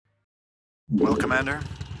Well, Commander,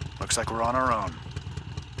 looks like we're on our own.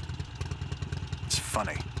 It's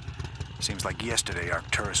funny. Seems like yesterday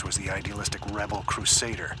Arcturus was the idealistic rebel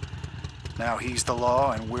crusader. Now he's the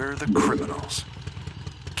law and we're the criminals.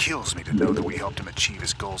 Kills me to know that we helped him achieve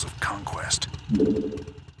his goals of conquest.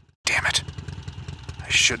 Damn it. I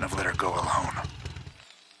shouldn't have let her go alone.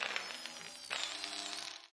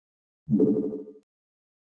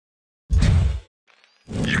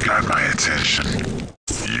 You got my attention.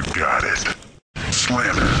 You got it.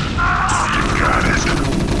 Slam it. You got it.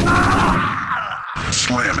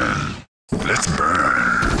 Slam it. Let's burn.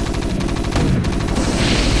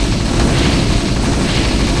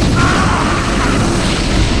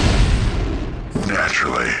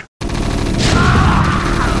 Naturally.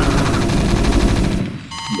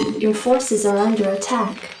 Your forces are under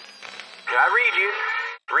attack. I read you.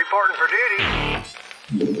 Reporting for duty.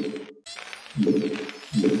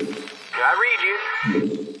 I read you.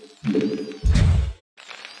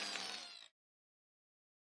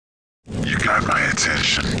 You got my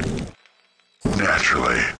attention.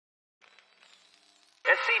 Naturally.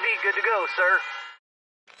 SCV good to go, sir.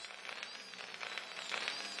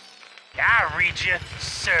 I read you,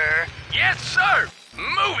 sir. Yes, sir!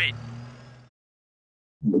 Move it!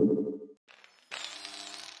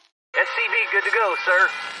 SCV good to go, sir.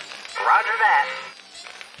 Roger that.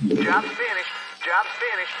 Job's finished. Job's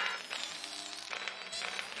finished.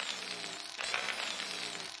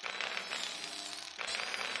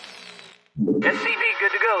 SCV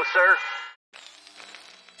good to go, sir.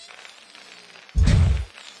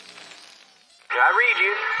 I read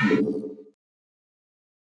you.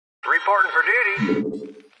 Reporting for duty.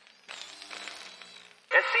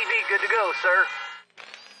 SCV good to go, sir.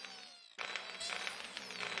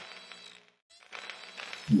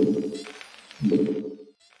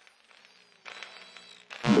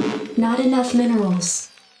 Not enough minerals.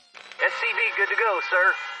 SCV good to go,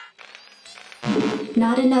 sir.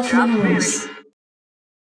 Not enough Job minerals. finished.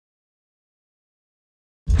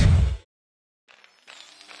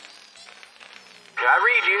 I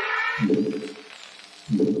read you.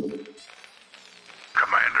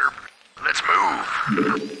 Commander, let's move.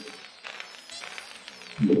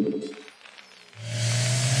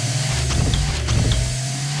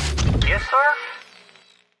 Yes, sir?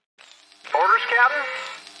 Orders, Captain?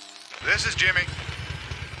 This is Jimmy.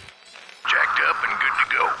 Jacked up and good to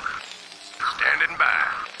go. Standing by.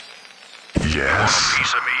 Yes.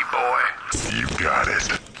 Piece of me, boy. You got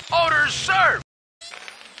it. Orders, sir!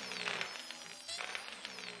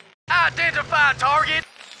 Identify target!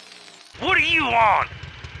 What do you want?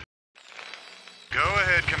 Go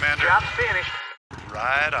ahead, Commander. Job's finished.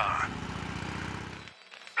 Right on.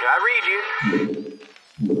 I read you.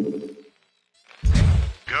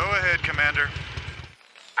 Go ahead, Commander.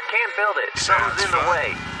 I can't build it. Sounds Something's in the fun.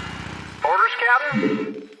 way. Orders,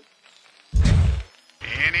 Captain?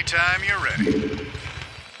 Anytime you're ready.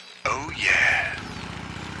 Oh, yeah.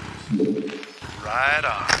 Right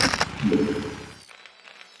on.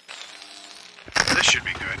 This should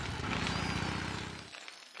be good.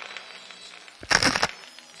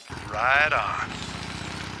 Right on.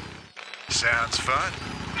 Sounds fun.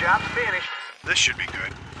 Job's finished. This should be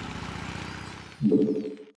good.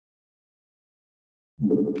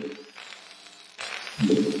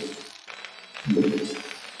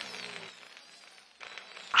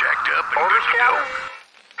 Jacked up and Orders, good to Captain?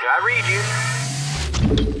 go. I read you.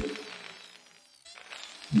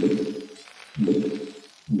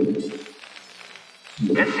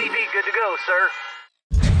 SCV good to go, sir.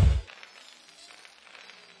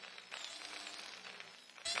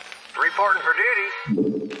 Reporting for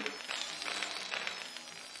duty.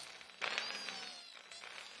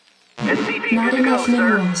 SCV Not good to go, enough sir.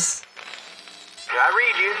 minerals. I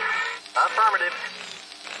read you. Affirmative.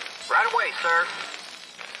 Right away, sir.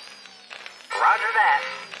 Roger that.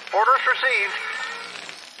 Orders received.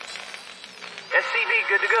 SCV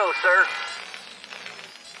good to go, sir.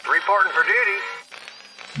 Reporting for duty.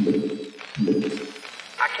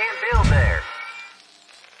 I can't build there.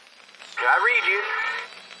 I read you.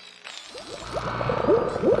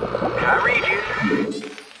 I read you.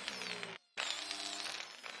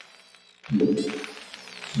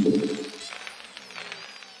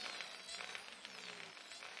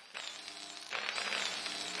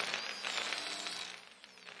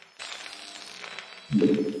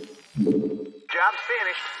 Job's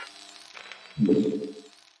finished.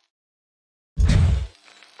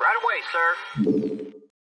 Right away, sir.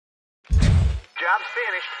 Job's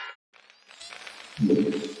finished.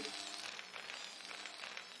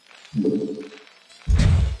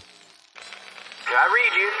 I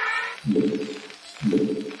read you.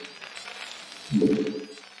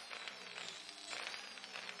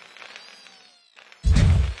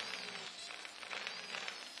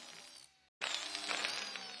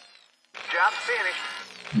 Job's finished.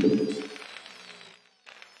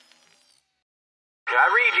 I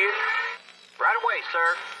read you. Right away, sir.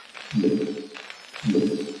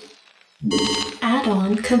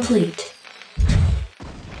 Add-on complete.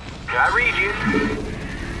 I read you.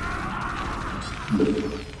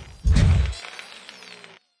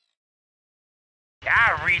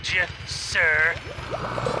 I read you, sir.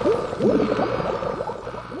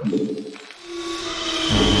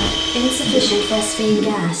 Insufficient Vespine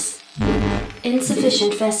gas.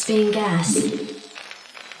 Insufficient Vespine gas.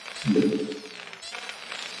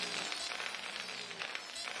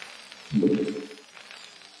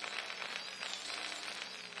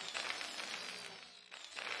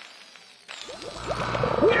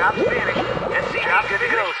 Job's finished. SCV good to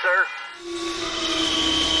go, sir.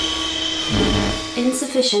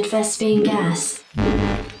 Insufficient Vespine gas.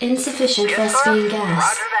 Insufficient Yes, Vespine sir. gas.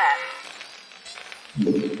 Roger that.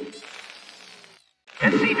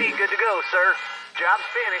 SCV good to go, sir. Job's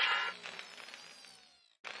finished.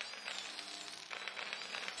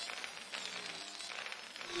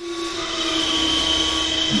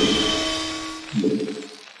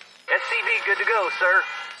 SCV good to go, sir.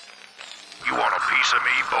 You want a piece of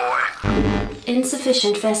me, boy?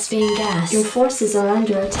 Insufficient Vespine gas. Your forces are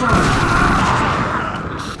under attack.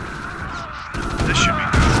 This should be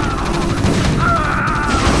good.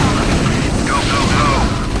 Go, go, go!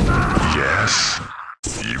 Yes,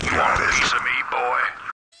 you got it. Piece of me, boy.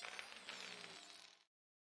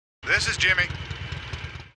 This is Jimmy.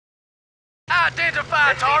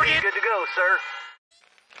 Identify SCV target. good to go, sir.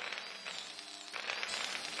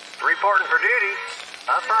 Reporting for duty.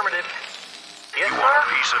 Affirmative. Yes, You sir. want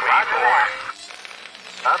a piece of me, Roger boy?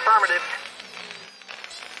 that. Affirmative.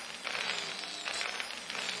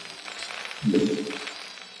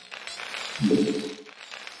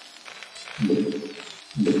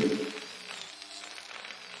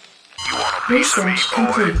 You want a piece of me, Research boy?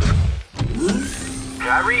 complete.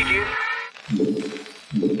 I read you.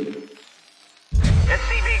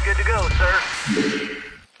 SCV good to go, sir.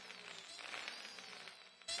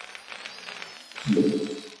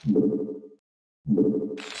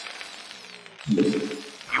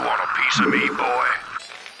 You want a piece of me, boy?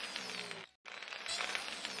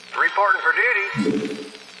 Reporting for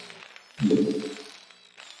duty.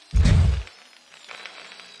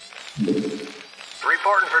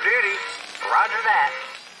 Reporting for duty. Roger that.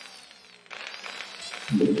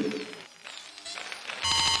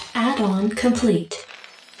 Add-on complete.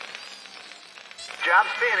 Job's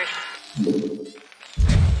finished.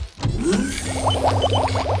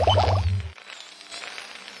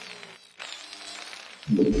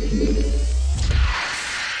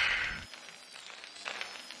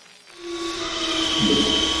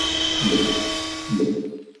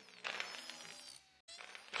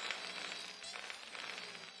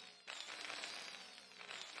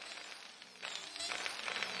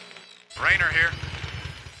 Rainer here.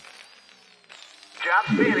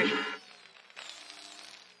 Job's finished.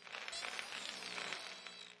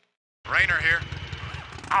 Rainer here.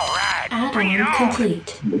 All right, bring it Add-on on.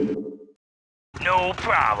 complete. No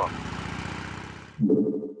problem.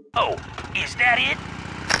 Oh, is that it?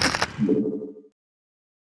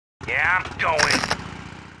 Yeah, I'm going.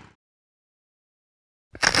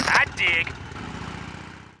 I dig.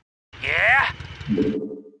 Yeah?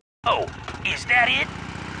 Oh, is that it?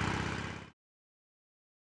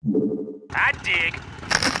 I dig.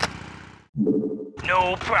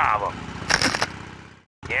 No problem.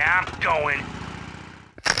 Yeah, I'm going.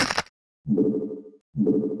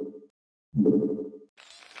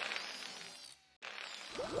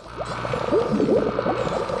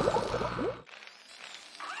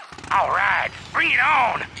 All right, bring it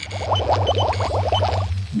on.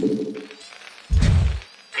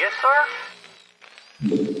 Yes, sir.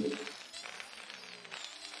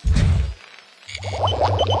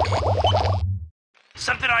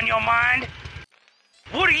 Something on your mind?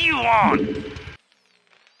 What are you on?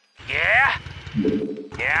 Yeah?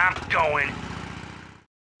 Yeah, I'm going.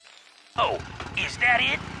 Oh, is that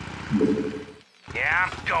it? Yeah,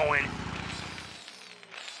 I'm going.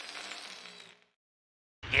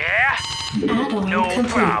 Yeah? Add-on No complete.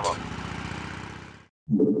 problem.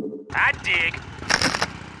 I dig.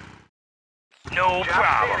 No Job's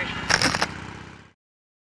problem. finished.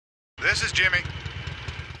 This is Jimmy.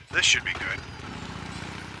 This should be good.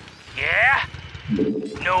 Yeah?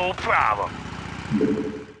 No problem.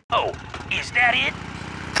 Oh, is that it?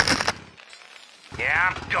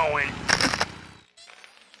 Yeah, I'm going.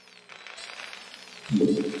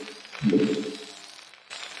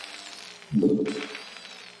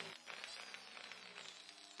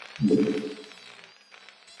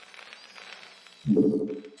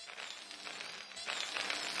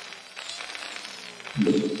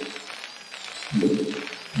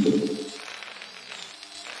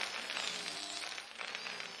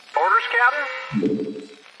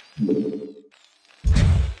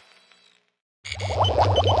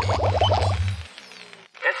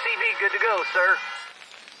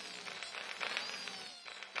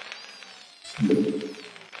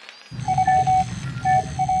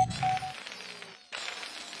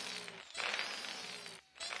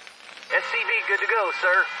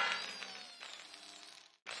 sir.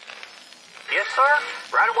 Yes,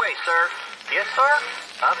 sir. Right away, sir. Yes, sir.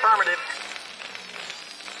 Affirmative.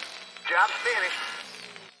 Job's finished.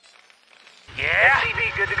 Yeah?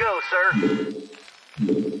 SCV good to go,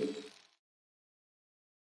 sir.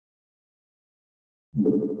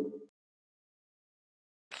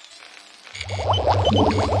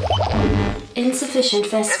 Insufficient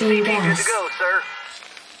Vespene SCV good gas. to go, sir.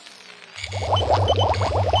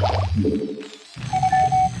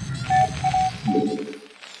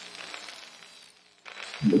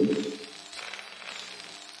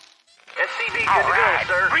 SCV good All to right,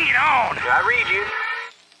 go, sir. bring it on! I read you.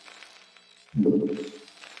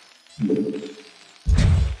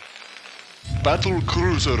 Battle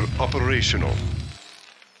cruiser operational.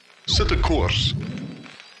 Set a course.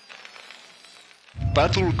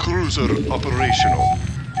 Battle cruiser operational.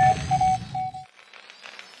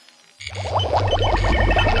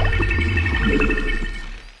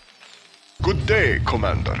 Good day,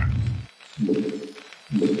 Commander.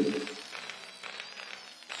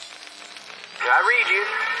 I read you.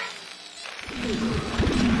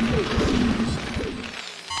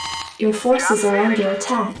 Your forces are under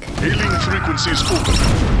attack. Hailing frequencies open.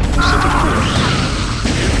 Set a course.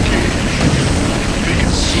 Engage. Make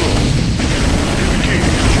it slow.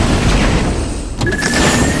 Engage.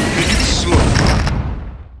 Make it slow.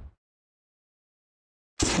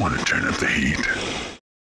 Want to turn up the heat?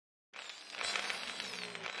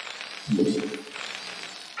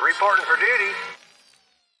 Reporting for duty.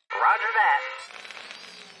 Roger that.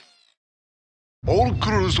 All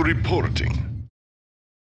crews reporting.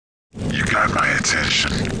 You got my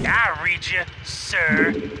attention. I read you,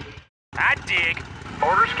 sir. I dig.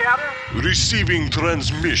 Orders, Captain? Receiving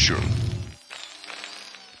transmission.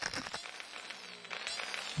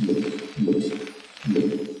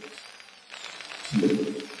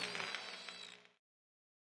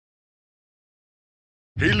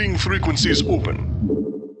 Hailing frequencies open.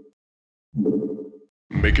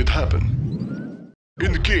 Make it happen.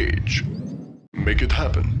 Engage. Make it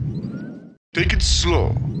happen. Take it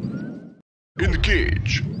slow.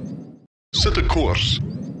 Engage. Set a course.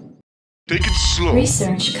 Take it slow.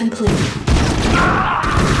 Research complete.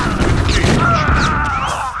 Engage.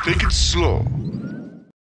 Take it slow.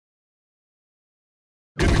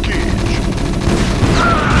 Engage.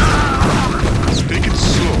 Take it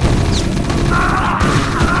slow.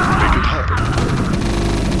 Make it happen.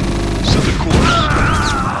 Set a course.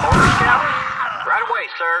 Orders, Captain? Right away,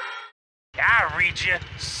 sir. I read you,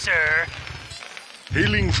 sir.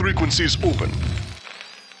 Hailing frequencies open.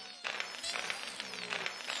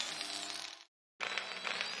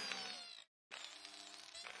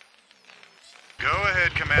 Go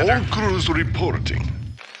ahead, All Commander. crews reporting.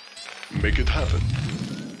 Make it happen.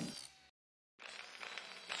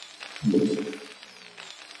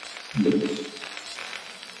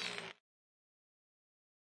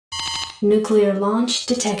 Nuclear launch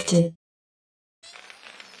detected.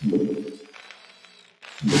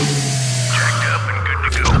 Checked up and good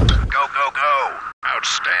to go. Go, go, go.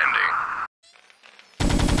 Outstanding.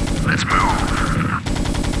 Let's move.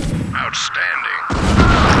 Outstanding.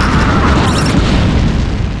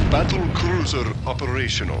 Battle cruiser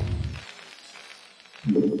operational.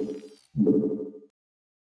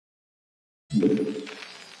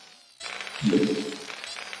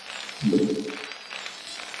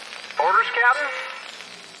 Orders,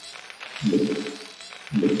 Captain?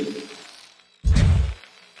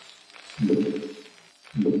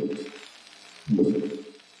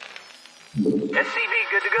 SCV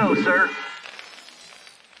good to go, sir.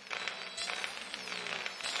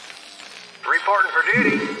 Reporting for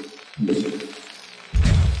duty.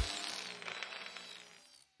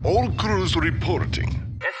 All crews reporting.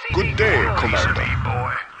 SCV Good day, to go, Commander.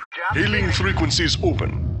 Boy. Job Hailing finished. frequencies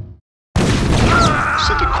open.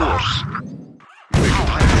 Set a course. Make it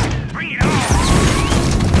happen. Bring it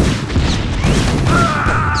on!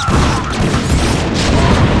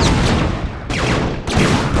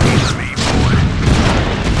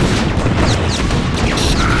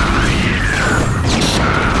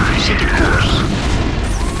 Set a course.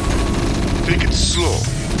 Take it slow.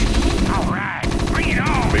 All right, bring it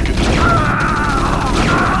on! Make it happen.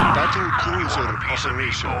 Battle cruiser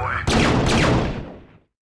operation.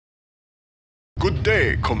 Good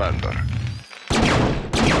day, Commander.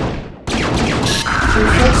 Your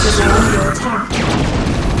forces are under attack.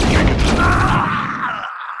 Make it happen.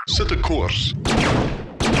 Set a course.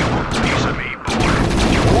 Piece of me, boy.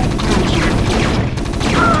 All crews reporting.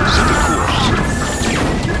 Set a course.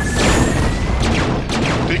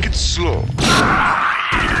 Take it slow.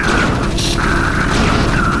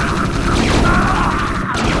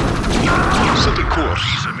 Set a course.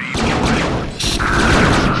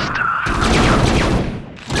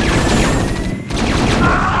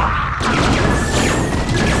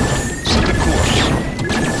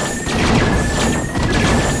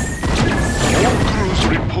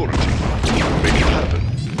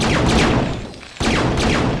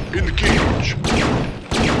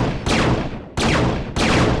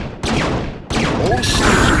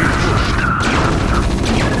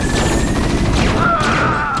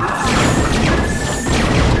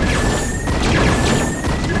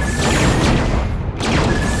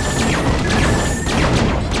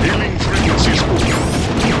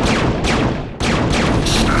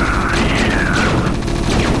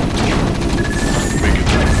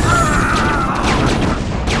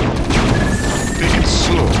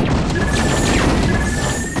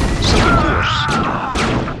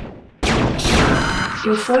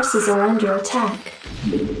 Your forces are under attack.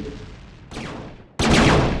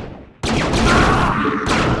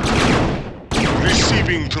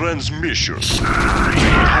 Receiving transmission.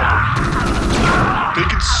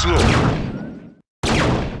 Take it slow.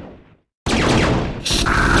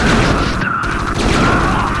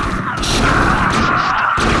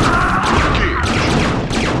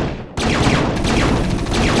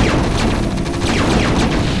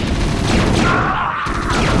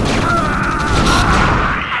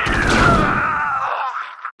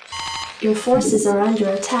 Your forces are under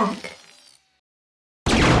attack.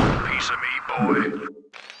 Piece of me, boy.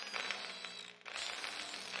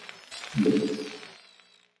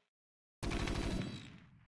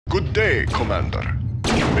 Good day, Commander.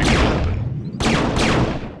 Make it happen.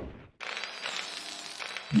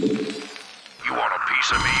 You want a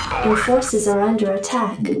piece of me, Your boy? forces are under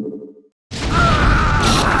attack.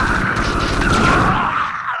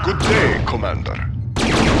 Good day, Commander.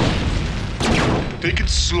 Take it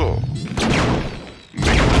slow. Make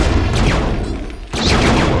it happen. Set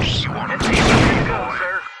a course. You want a Let's see piece where of me, you go, boy?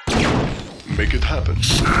 sir. Make it happen.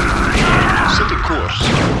 Set a course.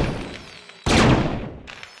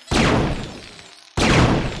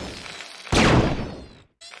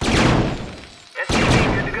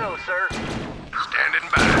 SCV good to go, sir. Standing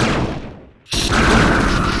by.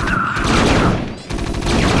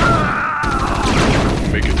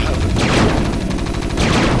 Make it happen.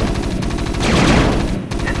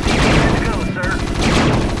 SCV good to go,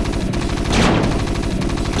 sir.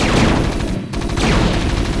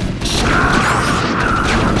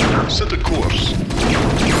 Set a course.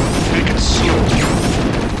 Take it slow.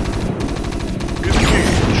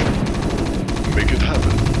 Engage. Make it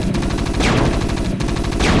happen.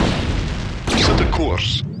 Set a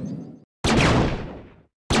course.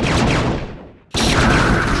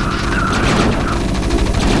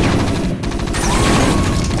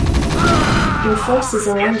 Your forces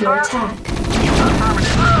are Yes, under sir. attack.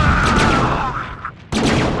 Affirmative.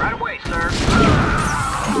 Right away, sir.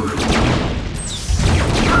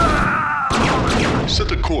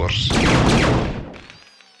 Set a course.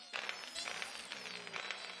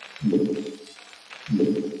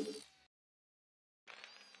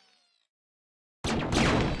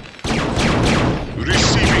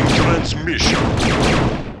 Receiving transmission.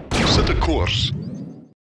 Set a course.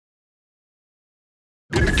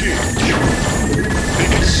 Engage.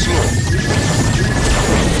 Take it slow.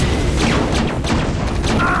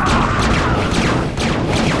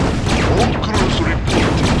 All crews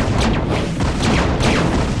reporting.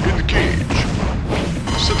 Engage.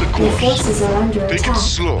 Set a Your course. forces are under Take it attack.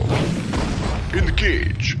 slow.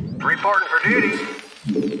 Engage. Reporting for duty.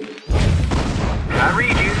 I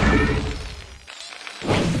read you.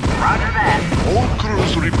 Roger that. All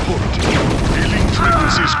crews reporting. Hailing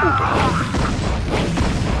frequencies open.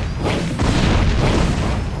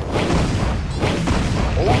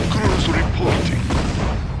 All crews reporting.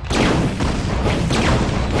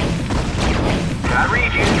 I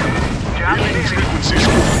read you. Job Hailing finished. frequencies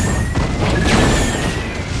open.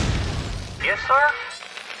 Yes, sir.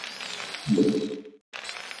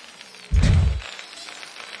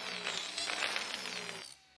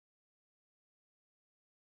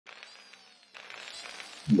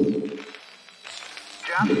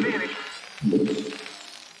 Job finished.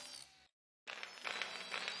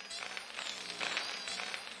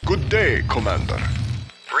 Good day, Commander.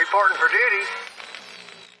 Reporting for duty.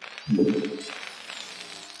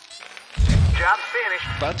 Job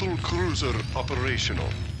finished. Battle cruiser operational.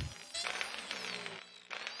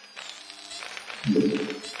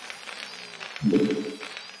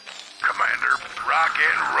 Commander, rock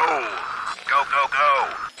and roll. Go, go, go.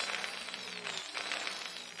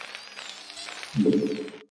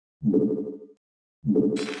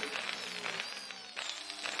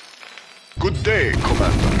 Good day,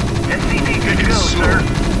 Commander. SCV good Take to it go, slow. sir.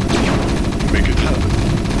 Make it happen.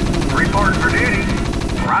 Reporting for duty.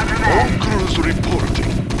 Roger All that. crews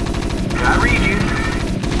reporting. I read you.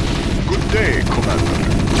 Good day, Commander.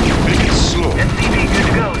 Make it slow. SCV good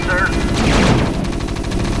to go, sir.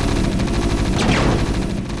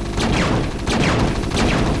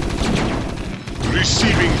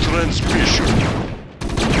 Receiving transmission.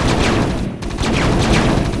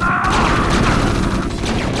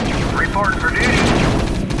 Reporting for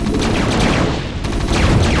duty.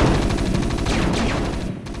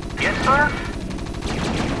 Yes, sir.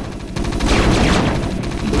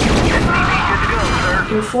 SCV good to go,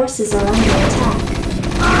 sir. Your forces are under attack.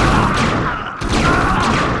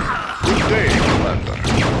 Good day, Commander.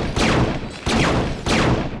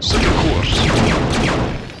 Set a course.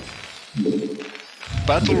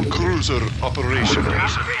 Battle cruiser operational.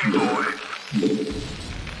 Piece of me, boy.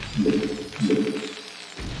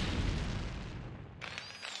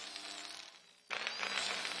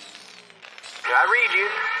 I read you.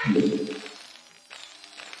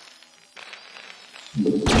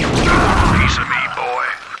 Piece of me, boy.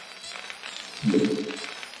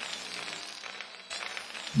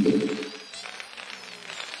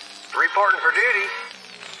 Reporting for duty.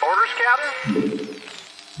 Orders, Captain?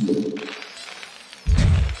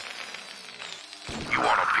 You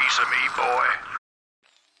want a piece of me, boy?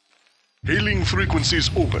 Hailing frequencies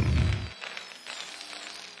open.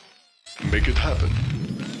 Make it happen.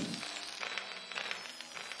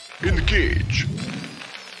 Engage.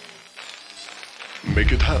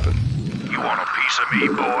 Make it happen. You want a piece of me,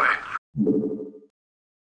 boy?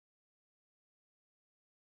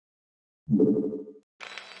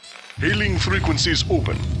 Hailing frequencies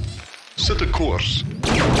open. Set a course.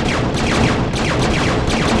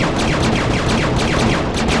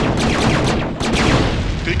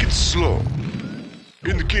 Take it slow.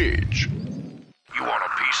 Engage. You want a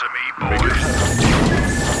piece of me, Make boy? it happen.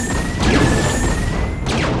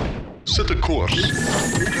 Set a course.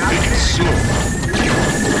 Take it slow.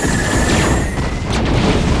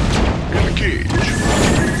 Engage.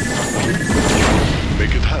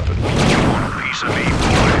 Make it happen. You want a piece of me,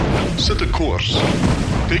 boy? Set a course.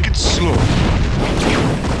 Take it slow.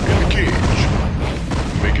 Engage.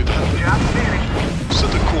 Make it happen. Job finished.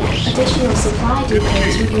 Set a course. Additional supply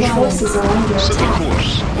depots required. Your forces are under Set a attack.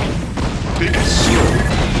 course. Take it slow.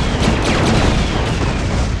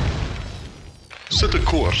 Set a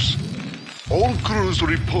course. All crews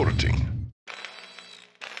reporting.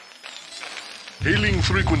 Hailing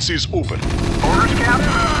frequencies open. Orders,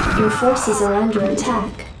 Captain? Your forces are under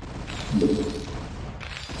attack.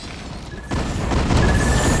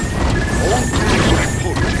 All crews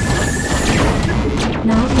reporting.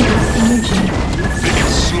 Not enough energy. Take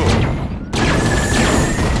it slow.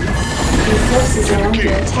 Your forces are under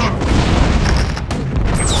Engage. attack.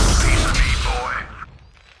 Piece of me, boy?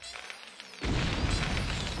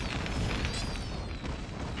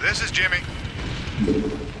 This is Jimmy.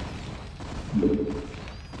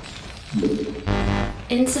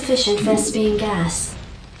 Insufficient Vespine gas.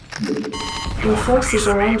 Your forces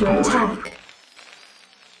are under attack.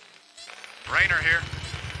 Rainer here.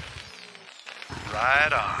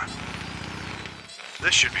 Right on.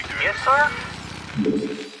 This should be good. Yes, sir?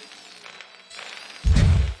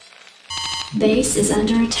 Base is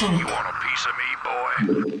under You attack. want a piece of me, boy?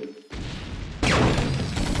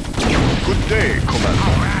 Good day, Commander.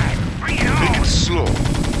 All right, bring it Take on. it slow. Engage.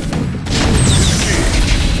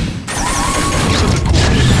 Set a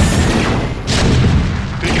course.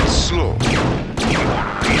 Take it slow.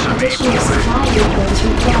 Additional supply depots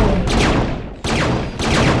required.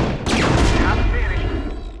 Job finished.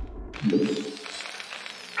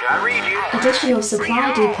 I read you. Additional supply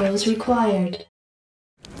depots required.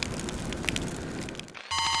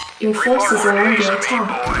 Your forces are under attack.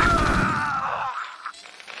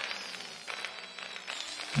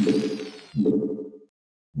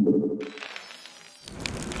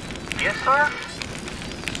 Yes, sir?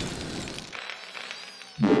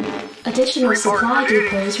 Additional supply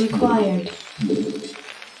depots required.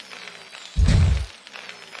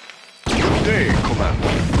 Good day,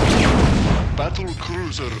 Commander. Battle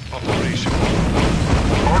cruiser operation.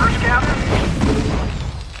 Orders, Captain?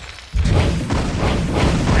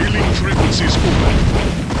 Hailing frequencies open.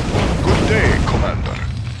 Good day, Commander.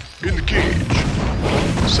 Engage.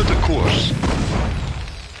 Set a course.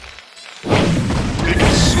 Take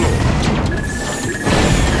it slow.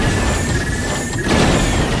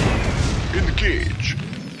 Engage.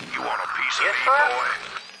 You want a piece of Yes, me, sir? boy?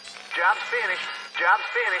 Job's finished. Job's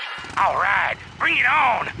finished. All right, bring it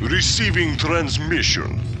on. Receiving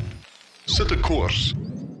transmission. Set a course.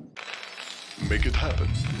 Make it happen.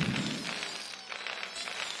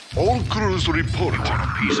 All crews reporting. Want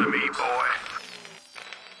a piece of me, boy?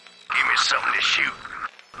 Give me something to shoot.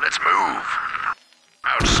 Let's move.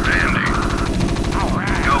 Outstanding. All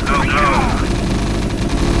right, Go, go, go.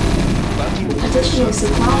 Battle Additional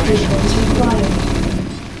supply depots required.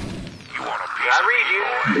 You want a piece I of read me, you.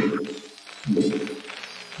 boy?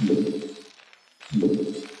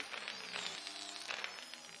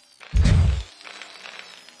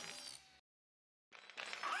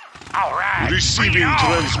 all right, bring Receiving it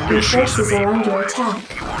on. Your transmission. forces are under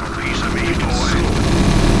attack. You want a piece of me, boy?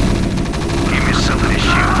 Give me something to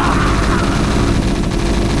shoot.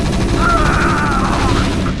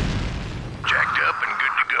 Jacked up and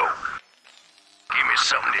good to go. Give me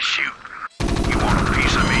something to shoot. You want a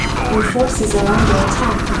piece of me, Your boy? forces are under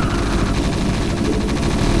attack.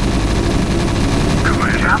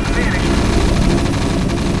 Commander, Job finished.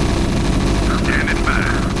 standing by.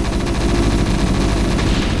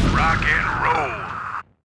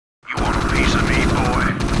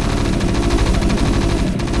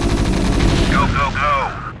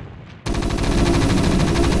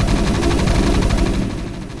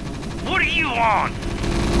 want?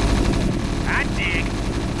 I dig.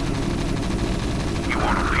 You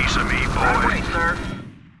want a piece of me, Right boy? away, sir.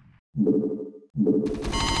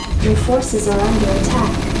 Your forces are under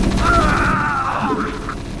attack.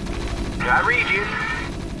 I read you.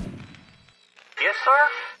 Yes, sir?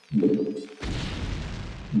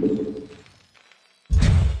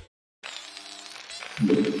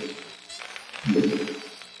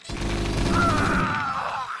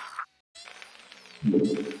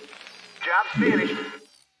 Job's finished.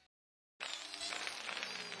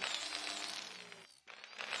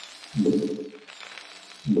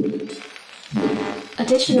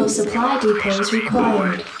 Additional supply depots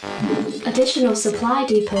required. Additional supply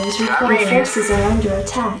depots required. Your forces are under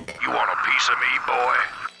attack. You want a piece of me, boy?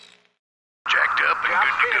 Jacked up and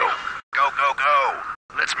good to go. Go, go, go.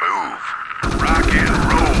 Let's move. Rock and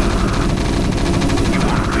roll. You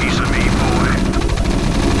want a piece of me,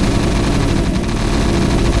 boy?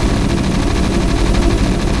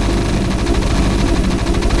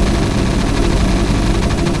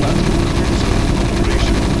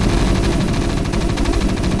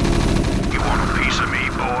 You want a piece of me,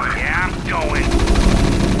 boy? Yeah, I'm going.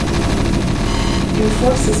 Your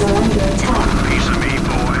forces are under attack. Piece of me,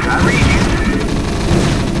 boy. I read you.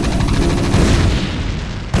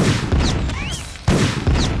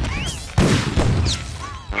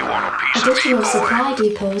 You want a piece of me, Additional boy? supply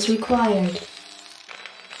depots required.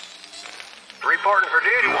 Reporting for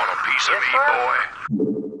duty. You want a piece of Yes, me, sir?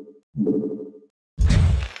 boy?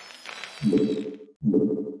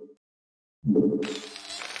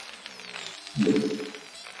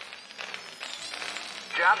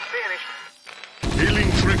 Job's finished.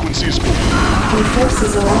 Hailing frequencies open. Your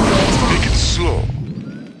forces are under attack. Make it slow.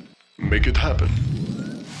 Make it happen.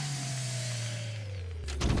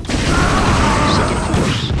 Set a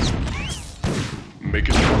course. Make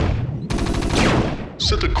it happen.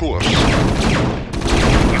 Set a course. You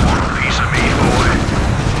want a piece of me, boy?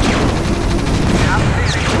 Job's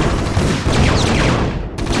finished.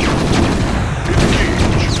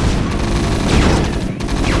 Engage.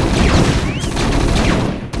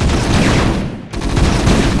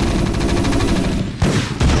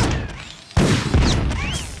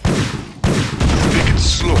 Make it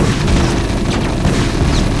slow.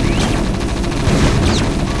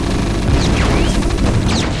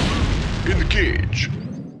 Engage.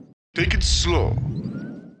 Take it slow.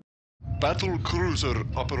 Battle cruiser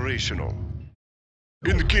operational.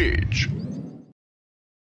 Engage.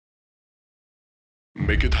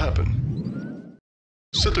 Make it happen.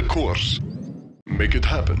 Set a course. Make it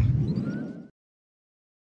happen.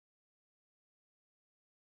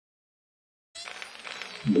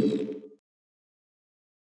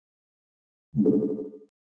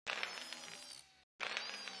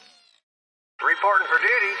 Reporting for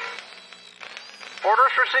duty.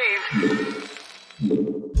 Orders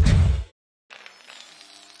received.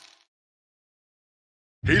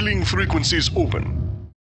 Hailing frequencies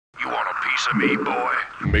open. You want a piece of me, boy?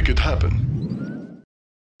 Make it happen.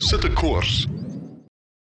 Set a course.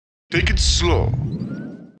 Take it slow.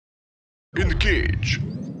 Engage.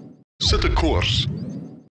 Set a course.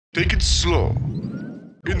 Take it slow.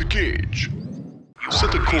 Engage. You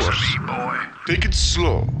Set want a piece course. of me, boy? Take it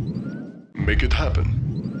slow. Make it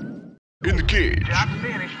happen. Engage. Job's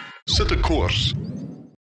finished. Set a course.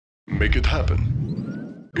 Make it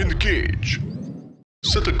happen. Engage.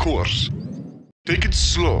 Set a course. Take it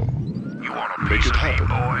slow. You want a Make piece it of me, happen.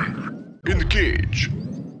 boy? Engage.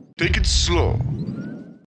 Take it slow.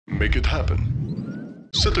 Make it happen.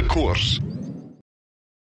 Set a course.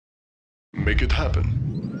 Make it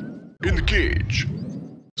happen. Engage.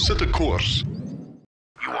 Set a course.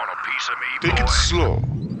 You want a piece of me, Take boy? it slow.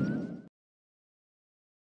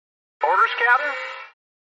 Orders, Captain?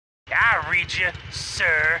 I read you,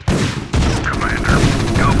 sir. Commander,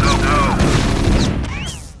 go, go, go.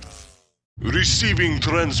 Receiving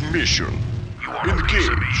transmission. You want a piece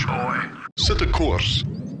of me, Engage. boy? Set a course.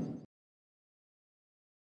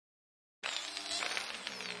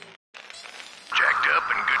 Jacked up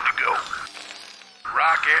and good to go.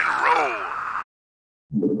 Rock and roll.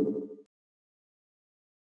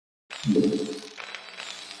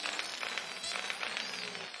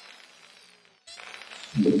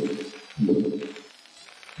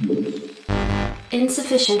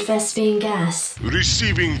 Insufficient Vespine gas.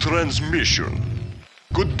 Receiving transmission.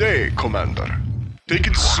 Good day, Commander. Take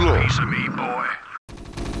it slow. Piece of me, boy?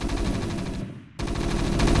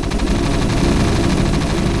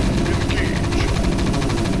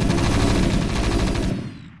 Engage.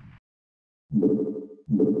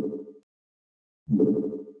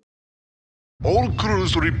 All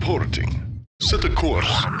crews reporting. Set a course.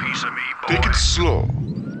 Want a piece of me, boy? Take it slow.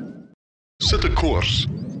 Set a course.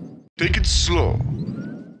 Take it slow.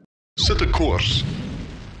 Set a course.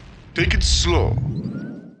 Take it slow.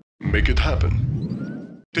 Make it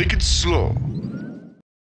happen. Take it slow.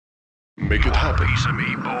 Make it happen. Piece of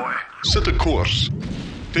me, boy. Set a course.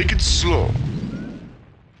 Take it slow.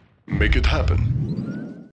 Make it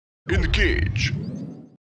happen. Engage.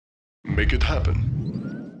 Make it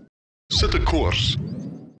happen. Set a course.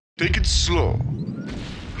 Take it slow.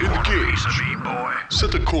 Piece of Engage. me, boy.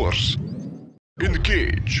 Set a course.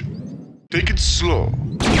 Engage. Take it slow.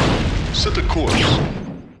 Set a course.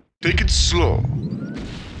 Take it slow.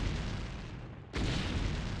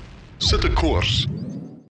 Set a course.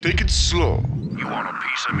 Take it slow. You want a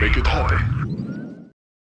piece of me, Make it boy? happen.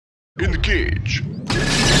 Engage. Set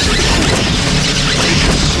a course. Take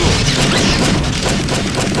it slow.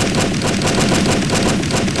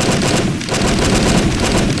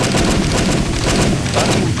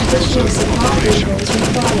 Additional supply depots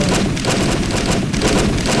required.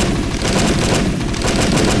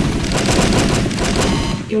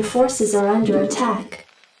 Your forces are under attack.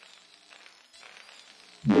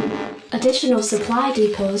 Additional supply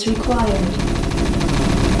depots required.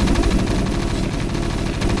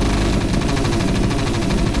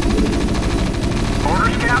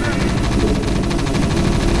 Orders, Captain?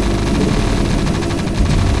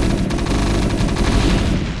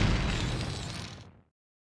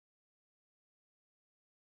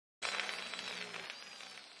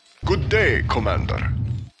 Good day, Commander.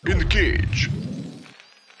 Engage.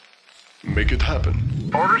 Make it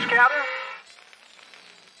happen. Orders, Captain?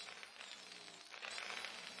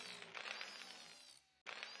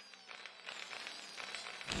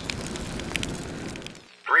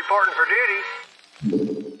 Reporting for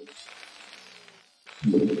duty.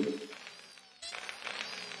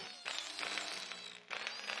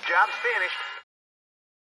 Job's finished.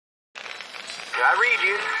 I read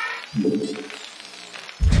you.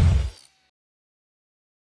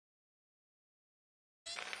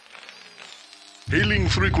 Hailing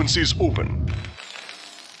frequencies open.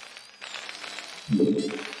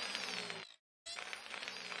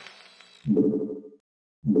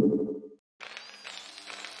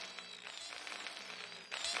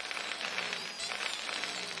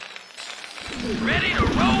 Ready to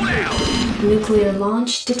roll out! Nuclear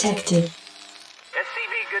launch detected.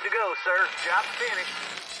 SCV good to go, sir. Job's finished.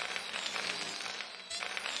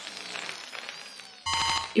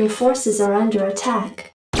 Your forces are under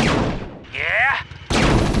attack. Yeah?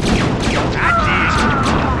 I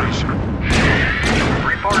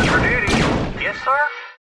Reporting for duty. Yes, sir.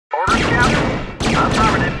 Orders, Captain?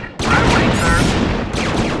 Affirmative. Right away, sir.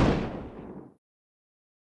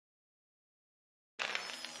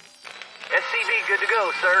 SCV good to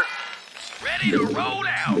go, sir. did. Ready to roll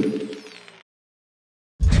out!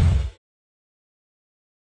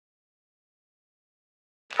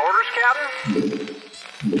 Orders,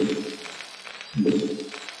 Captain?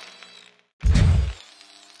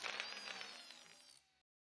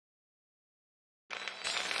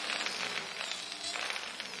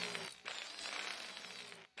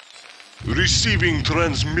 Receiving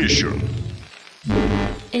transmission.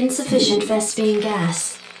 Insufficient Vespine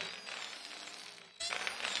gas.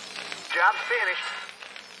 Job's finished.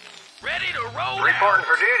 Ready to roll Reporting out!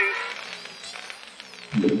 for duty.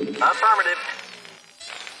 Affirmative.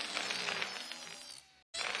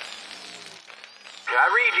 I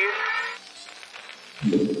read you.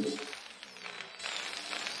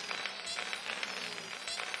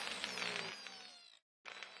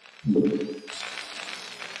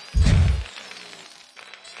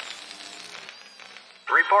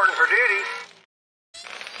 Reporting for duty.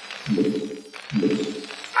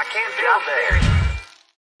 I can't build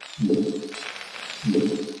there.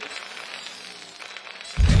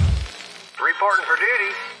 Reporting for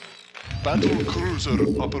duty. Battle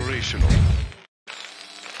cruiser operational.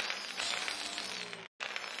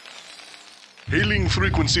 Hailing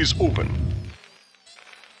frequencies open.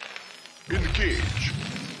 Engage.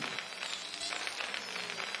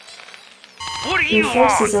 What do Your you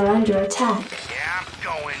forces want? are under attack. Yeah, I'm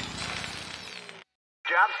going.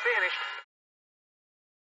 Job's finished.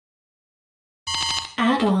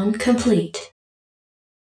 Add-on complete.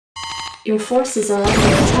 Your forces are under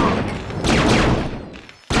attack.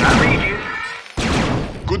 I read you.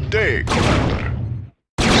 Good day, Commander.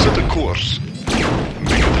 Set a course.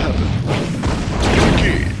 Make it happen.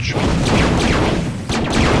 Engage.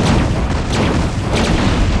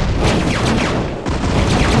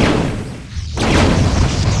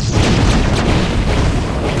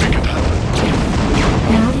 Make it happen.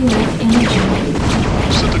 Not enough energy.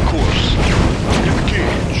 Set a course.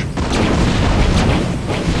 Engage.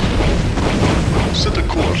 Set a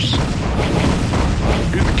course.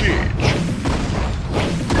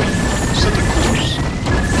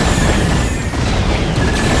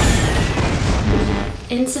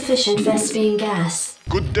 Insufficient Vespene gas.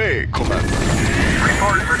 Good day, Commander.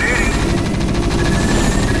 Reporting for duty.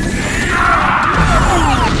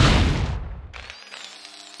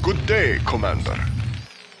 Good day, Commander.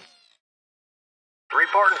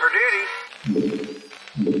 Reporting for duty.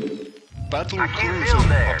 Battle I can't cruiser build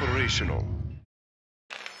there. operational.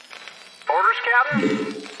 Orders, Captain?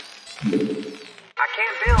 I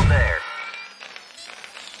can't build there.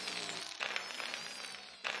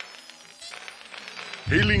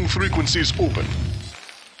 Hailing frequencies open.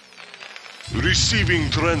 Receiving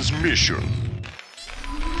transmission.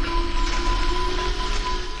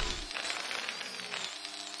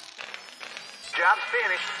 Job's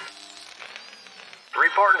finished.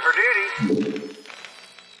 Reporting for duty.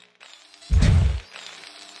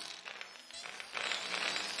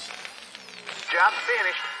 Job's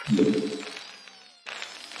finished.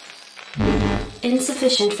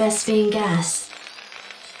 Insufficient Vespene gas.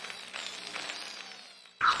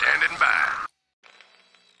 Standing by.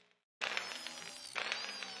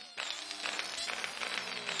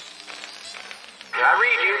 I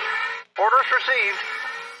read you. Orders received.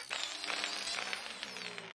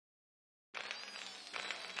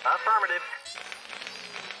 Affirmative.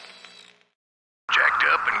 Jacked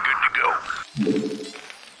up and good to go.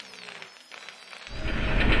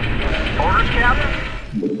 Orders, Captain?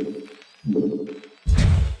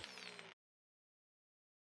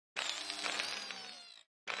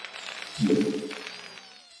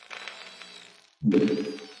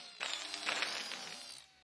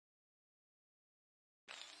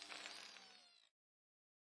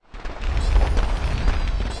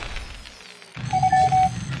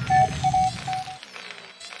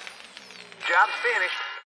 Job's finished.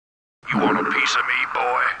 You want a piece of me,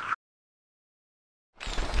 boy?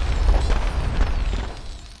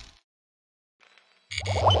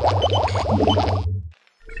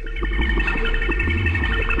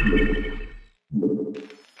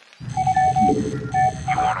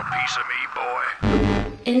 You want a piece of me,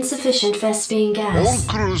 boy? Insufficient Vespene All gas.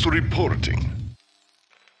 crews reporting.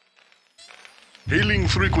 Hailing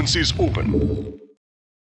frequencies open.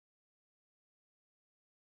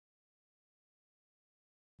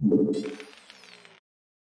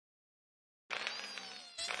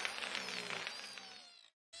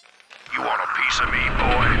 You want a piece of me,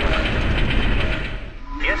 boy?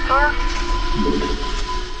 Yes, sir?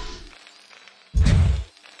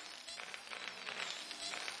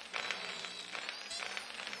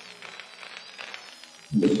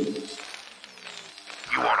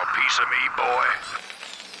 You want a piece of me, boy?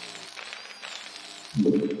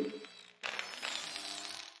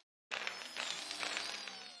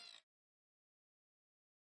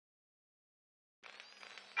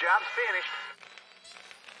 Job's finished.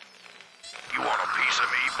 You want a piece of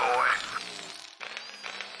me, boy?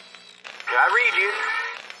 I read you.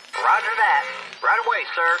 Roger that. Right away,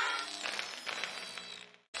 sir.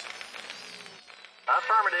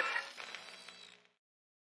 Affirmative.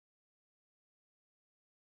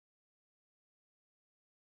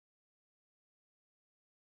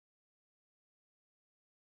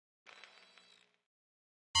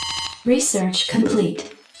 Research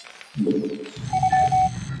complete.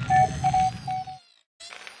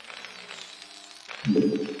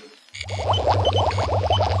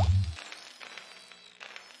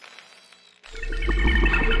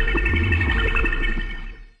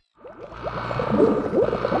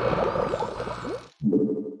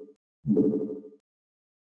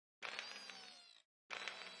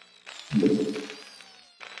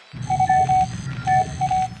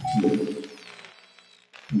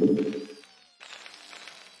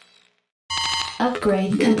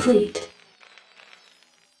 Upgrade complete.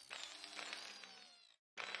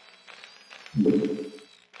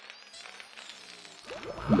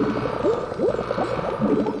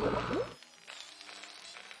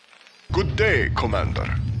 Good day, Commander.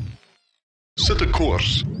 Set a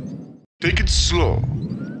course. Take it slow.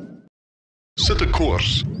 Set a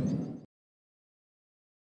course.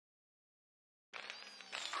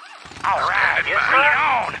 All right, Yes, bring sir. it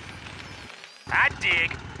on. I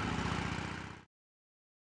dig.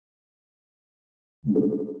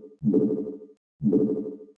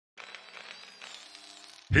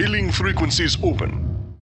 Hailing frequencies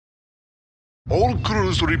open. All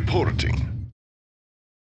crews reporting.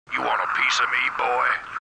 You want a piece of me, boy?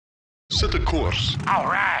 Set a course. All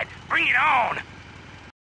right, bring it on.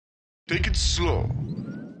 Take it slow.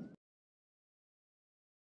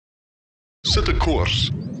 Set a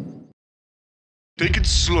course. Take it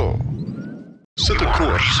slow. Set You a want a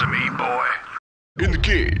course. piece of me, boy?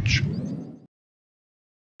 Engage.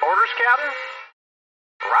 Orders, Captain?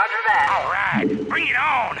 Roger that. All right, bring it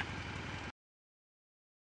on.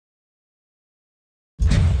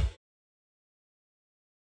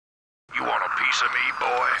 piece of me,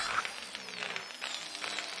 boy?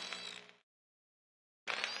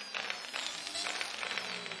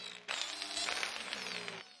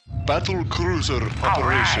 Battle cruiser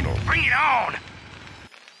operational. All right, bring it on!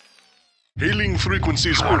 Hailing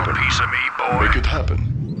frequencies You want a open. piece of me, boy? Make it happen.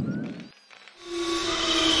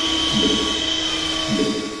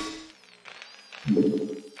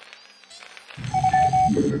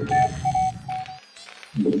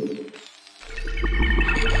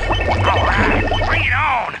 All right, bring it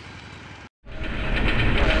on!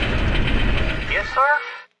 Yes, sir?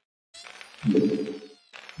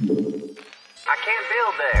 I can't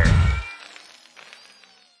build there.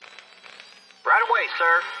 Right away,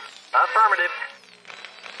 sir. Affirmative.